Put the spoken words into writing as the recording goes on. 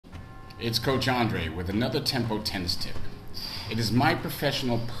It's Coach Andre with another Tempo tennis tip. It is my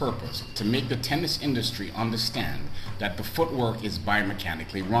professional purpose to make the tennis industry understand that the footwork is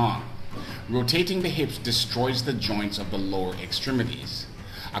biomechanically wrong. Rotating the hips destroys the joints of the lower extremities.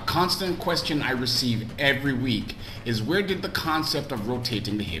 A constant question I receive every week is, where did the concept of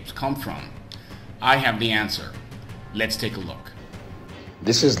rotating the hips come from? I have the answer. Let's take a look.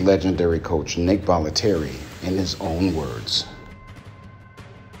 This is legendary coach Nick Bollettieri in his own words.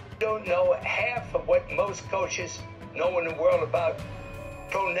 Don't know half of what most coaches know in the world about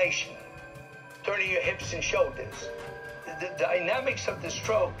pronation, turning your hips and shoulders. The dynamics of the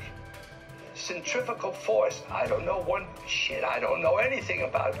stroke, centrifugal force, I don't know I don't know anything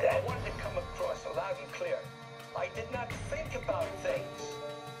about that. I wanted to come across loud and clear. I did not think about things.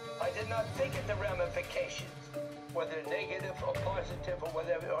 I did not think of the ramifications, whether negative or positive or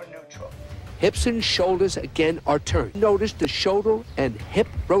whatever, or neutral. Hips and shoulders again are turned. Notice the shoulder and hip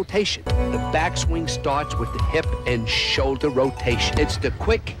rotation. The backswing starts with the hip and shoulder rotation. It's the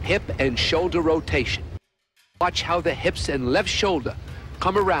quick hip and shoulder rotation. Watch how the hips and left shoulder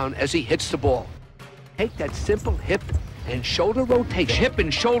come around as he hits the ball. Take that simple hip and shoulder rotation. The hip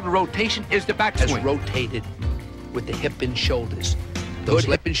and shoulder rotation is the backswing. As rotated with the hip and shoulders. Good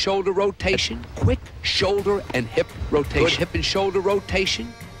hip and shoulder rotation. Quick shoulder and hip rotation. Good hip and shoulder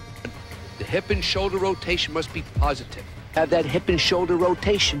rotation. The hip and shoulder rotation must be positive. Have that hip and shoulder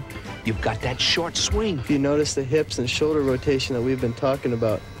rotation, you've got that short swing. If you notice the hips and shoulder rotation that we've been talking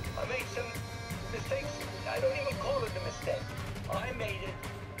about. I made some mistakes. I don't even call it a mistake. I made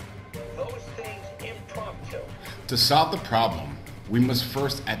those things impromptu. To solve the problem, we must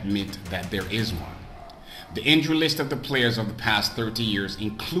first admit that there is one. The injury list of the players of the past 30 years,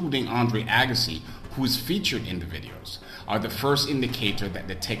 including Andre Agassi, who is featured in the videos, are the first indicator that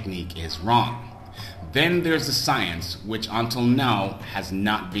the technique is wrong. Then there's the science, which until now has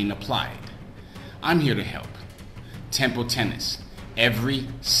not been applied. I'm here to help. Tempo tennis. Every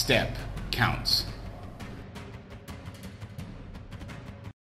step counts.